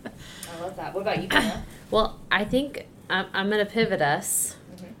 Mm-hmm. I love that. What about you, Anna? Well, I think I'm going to pivot us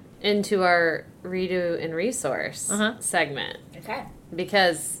into our redo and resource segment. Okay.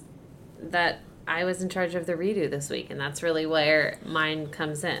 Because I was in charge of the redo this week, and that's really where mine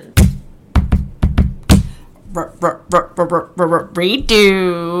comes in.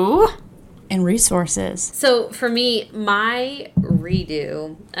 Redo and resources. So for me, my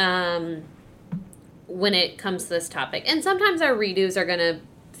redo, when it comes to this topic, and sometimes our redos are going to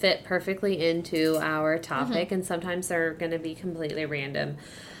fit perfectly into our topic, and sometimes they're going to be completely random.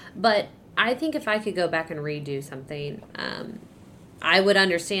 But I think if I could go back and redo something, I would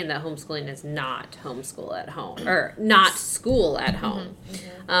understand that homeschooling is not homeschool at home, or not school at home.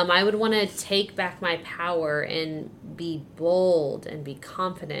 I would want to take back my power and be bold and be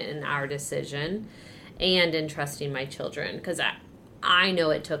confident in our decision and in trusting my children. Because I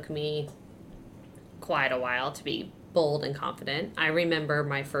know it took me quite a while to be bold and confident. I remember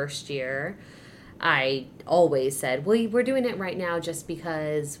my first year, I always said, well, we're doing it right now just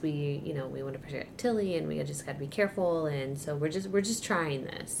because we want to protect Tilly, and we just got to be careful, and so we're just trying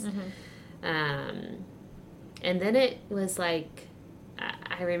this. And then it was like,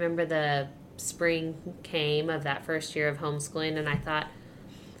 I remember the spring came of that first year of homeschooling, and I thought,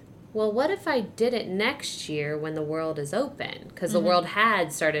 well, what if I did it next year when the world is open? Because the world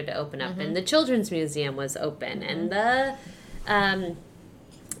had started to open up, and the Children's Museum was open, and the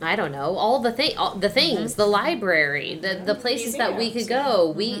I don't know, all the things, the library, the places that we could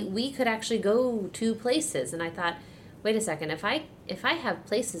go. We could actually go to places, and I thought, wait a second, if I have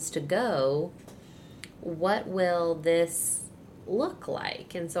places to go, what will this look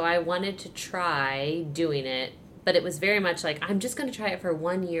like? And so I wanted to try doing it, but it was very much like, I'm just going to try it for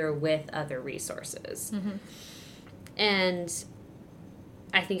 1 year with other resources. And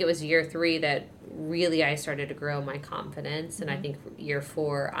I think it was year 3 that really I started to grow my confidence. And I think year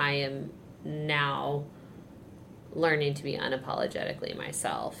 4, I am now learning to be unapologetically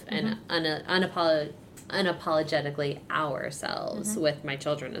myself and unapologetically ourselves with my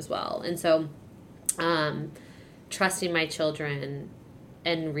children as well. And so trusting my children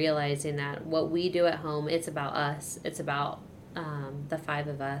and realizing that what we do at home, it's about us. It's about the 5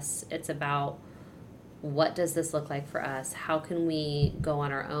 of us. It's about, what does this look like for us? How can we go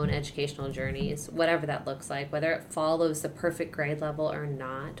on our own educational journeys, whatever that looks like, whether it follows the perfect grade level or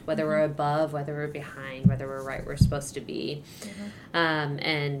not, whether we're above, whether we're behind, whether we're right where we're supposed to be.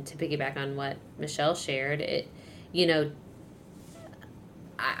 And to piggyback on what Michelle shared,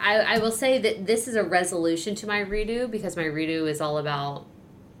 I will say that this is a resolution to my redo, because my redo is all about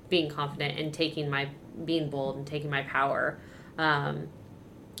being confident and being bold and taking my power.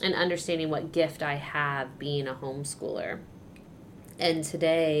 And understanding what gift I have being a homeschooler. And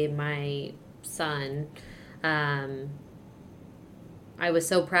today, my son, I was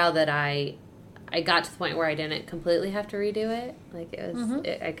so proud that I got to the point where I didn't completely have to redo it. Like, it was,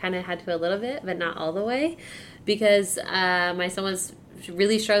 I kind of had to a little bit, but not all the way, because my son was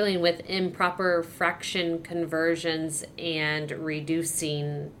really struggling with improper fraction conversions and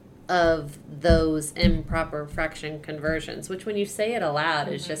reducing of those improper fraction conversions, which when you say it aloud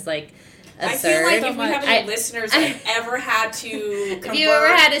is just like absurd. I feel like if we have any listeners that ever had to convert, if you ever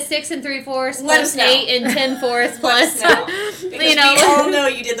had a 6 3/4 let plus us know. 8 10/4 plus, because we all know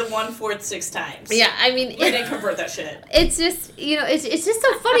you did the 1/4 6 times. Yeah, I mean, we didn't convert that shit. It's just, it's just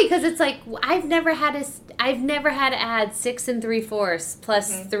so funny, because it's like, I've never had to add 6 3/4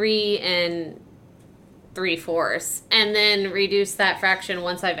 plus 3 3/4 and then reduce that fraction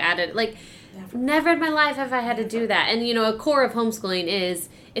once I've added. Like, never in my life have I had to do that. And a core of homeschooling is,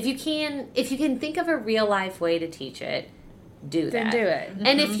 if you can think of a real life way to teach it, do that. Then do it.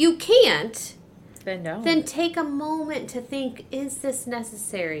 And if you can't, Then don't. then take a moment to think, is this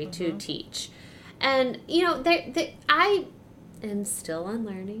necessary to teach? And I am still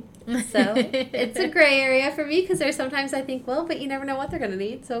unlearning, so it's a gray area for me, because there's sometimes I think, well, but you never know what they're going to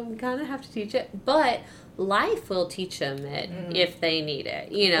need, so we kind of have to teach it. But life will teach them it if they need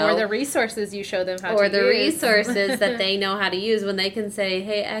it, Or the resources you show them how to use. Or the resources that they know how to use, when they can say,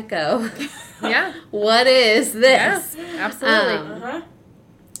 hey, Echo, what is this? Yeah, absolutely.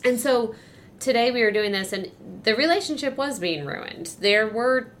 And so today we were doing this, and the relationship was being ruined. There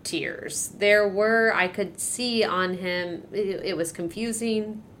were tears. I could see on him, it was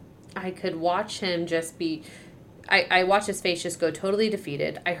confusing. I could watch him just be, I watched his face just go totally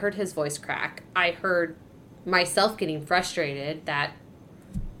defeated. I heard his voice crack. I heard myself getting frustrated that,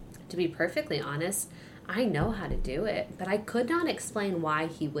 to be perfectly honest, I know how to do it, but I could not explain why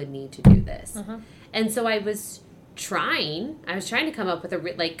he would need to do this. And so I was trying to come up with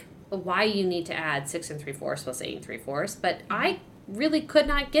why you need to add 6 3/4 plus 8 3/4, but I really could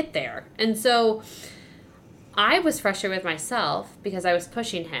not get there. And so I was frustrated with myself because I was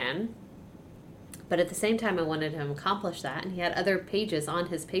pushing him, but at the same time I wanted him to accomplish that, and he had other pages on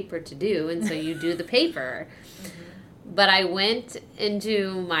his paper to do, and so you do the paper. But I went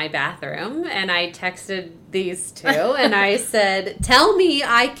into my bathroom and I texted these two and I said, tell me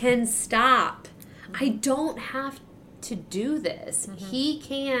I can stop. I don't have to do this. He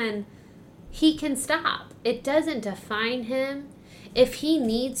can stop. It doesn't define him. If he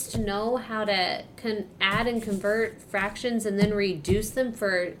needs to know how to add and convert fractions and then reduce them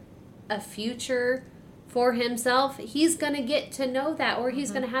for a future for himself, he's going to get to know that, or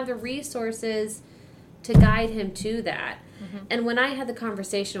he's going to have the resources to guide him to that. And when I had the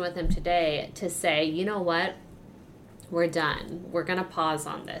conversation with him today to say, you know what, we're done. We're going to pause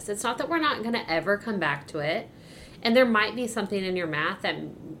on this. It's not that we're not going to ever come back to it. And there might be something in your math that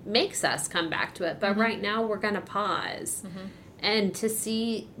makes us come back to it. But right now we're going to pause. And to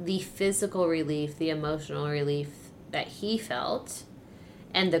see the physical relief, the emotional relief that he felt,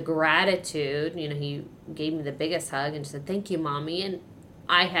 and the gratitude, he gave me the biggest hug and said, thank you, Mommy. And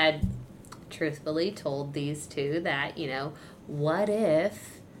I had truthfully told these two that, what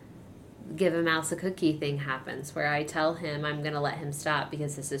if give a mouse a cookie thing happens, where I tell him I'm going to let him stop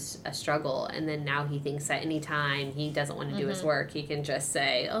because this is a struggle, and then now he thinks that anytime he doesn't want to do his work, he can just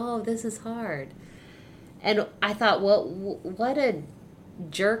say, oh, this is hard. And I thought, well, what a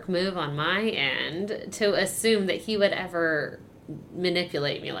jerk move on my end to assume that he would ever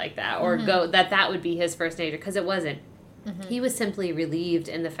manipulate me like that or go that would be his first nature, because it wasn't. He was simply relieved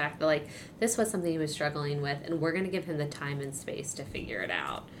in the fact that, like, this was something he was struggling with, and we're going to give him the time and space to figure it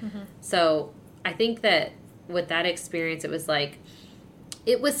out. So I think that with that experience, it was like,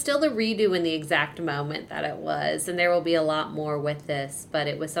 it was still a redo in the exact moment that it was, and there will be a lot more with this, but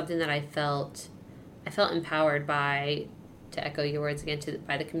it was something that I felt empowered by, to echo your words again,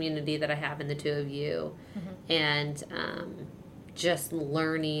 by the community that I have in the two of you, and just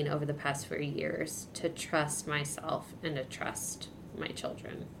learning over the past 4 years to trust myself and to trust my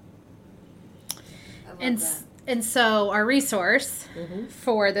children. And so our resource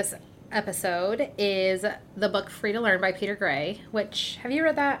for this episode is the book Free to Learn by Peter Gray, which, have you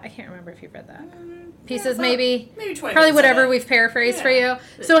read that? I can't remember if you've read that. Pieces, yeah, maybe 20 probably whatever we've paraphrased for you.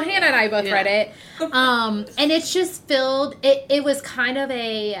 So Hannah and I both read it. And it's just filled, it was kind of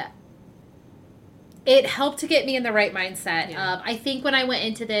it helped to get me in the right mindset. I think when I went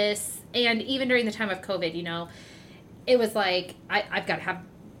into this, and even during the time of COVID, you know, it was like, I've got to have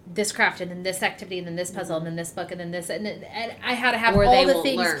this craft, and then this activity, and then this puzzle, and then this book, and then this, and I had to have all the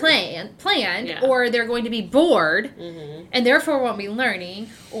things planned, or they're going to be bored, and therefore won't be learning,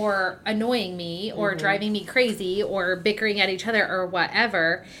 or annoying me, or driving me crazy, or bickering at each other, or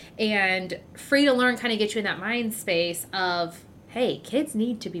whatever. And Free to Learn kind of gets you in that mind space of, hey, kids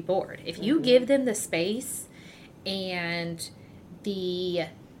need to be bored. If you give them the space and the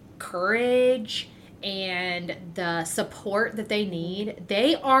courage and the support that they need,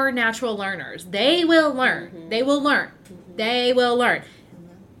 they are natural learners. They will learn. They will learn. They will learn.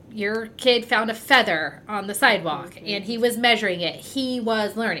 Your kid found a feather on the sidewalk and he was measuring it. He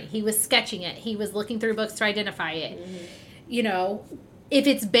was learning. He was sketching it. He was looking through books to identify it. You know, if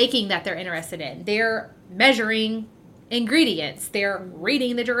it's baking that they're interested in, they're measuring ingredients, they're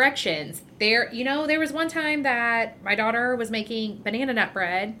reading the directions. There was one time that my daughter was making banana nut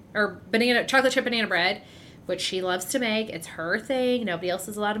bread, or chocolate chip banana bread, which she loves to make. It's her thing. Nobody else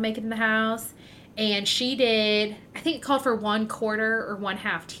is allowed to make it in the house. And she did, I think it called for 1/4 or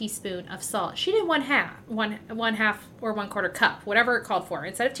 1/2 teaspoon of salt. She did one half or 1/4 cup, whatever it called for.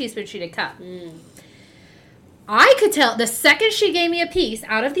 Instead of teaspoon, she did cup. I could tell the second she gave me a piece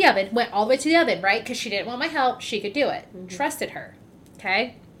out of the oven, went all the way to the oven, right? Because she didn't want my help. She could do it. Trusted her.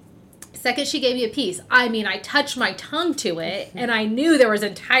 Okay? Second she gave me a piece, I touched my tongue to it, and I knew there was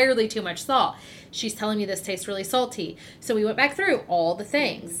entirely too much salt. She's telling me this tastes really salty. So we went back through all the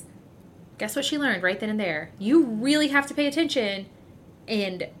things. Guess what she learned right then and there? You really have to pay attention,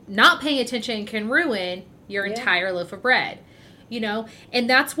 and not paying attention can ruin your entire loaf of bread. You know? And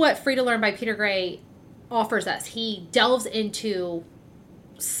that's what Free to Learn by Peter Gray offers us. He delves into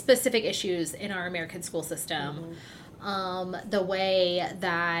specific issues in our American school system. The way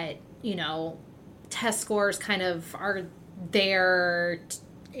that, you know, test scores kind of are there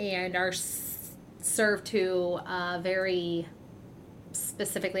and are served to very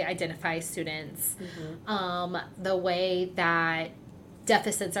specifically identify students. The way that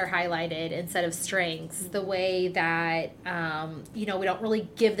deficits are highlighted instead of strengths, the way that, we don't really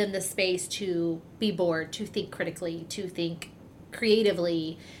give them the space to be bored, to think critically, to think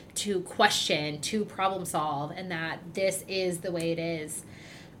creatively, to question, to problem solve, and that this is the way it is.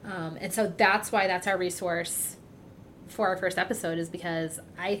 And so that's why that's our resource for our first episode, is because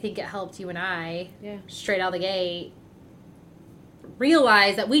I think it helped you and I, straight out of the gate,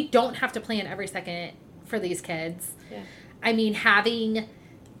 realize that we don't have to plan every second for these kids. Having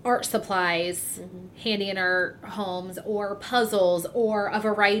art supplies handy in our homes, or puzzles, or a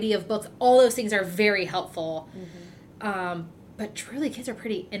variety of books, all those things are very helpful. But truly, kids are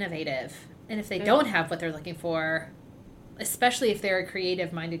pretty innovative. And if they don't have what they're looking for, especially if they're a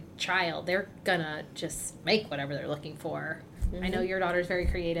creative-minded child, they're gonna just make whatever they're looking for. I know your daughter's very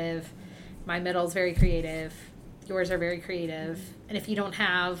creative. My middle's very creative. Yours are very creative. And if you don't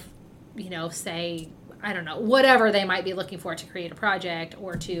have, say, I don't know, whatever they might be looking for to create a project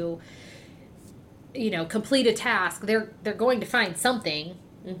or to, complete a task, they're going to find something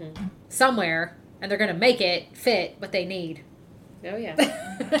somewhere, and they're going to make it fit what they need. Oh, yeah.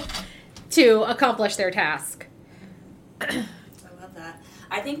 To accomplish their task. I love that.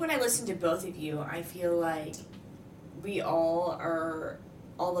 I think when I listen to both of you, I feel like we all are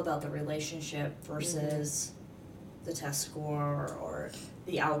all about the relationship versus the test score or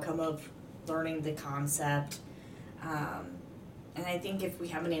the outcome of learning the concept. And I think if we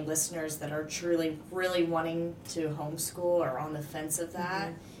have any listeners that are truly, really wanting to homeschool or on the fence of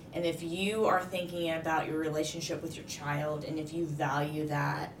that, and if you are thinking about your relationship with your child, and if you value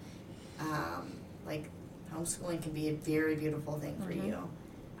that, homeschooling can be a very beautiful thing for you.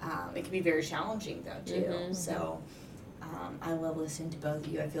 It can be very challenging, though, too. So I love listening to both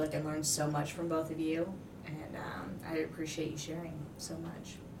of you. I feel like I learned so much from both of you, and I appreciate you sharing so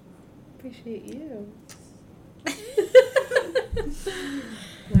much. Appreciate you.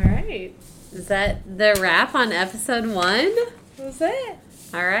 All right. Is that the wrap on episode 1? That was it.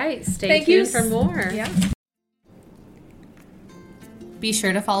 All right. Stay Thank tuned you for more. Yeah. Be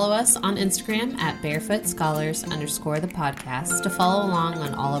sure to follow us on Instagram at barefootscholars_the podcast to follow along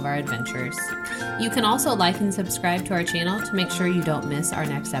on all of our adventures. You can also like and subscribe to our channel to make sure you don't miss our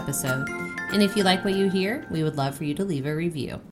next episode. And if you like what you hear, we would love for you to leave a review.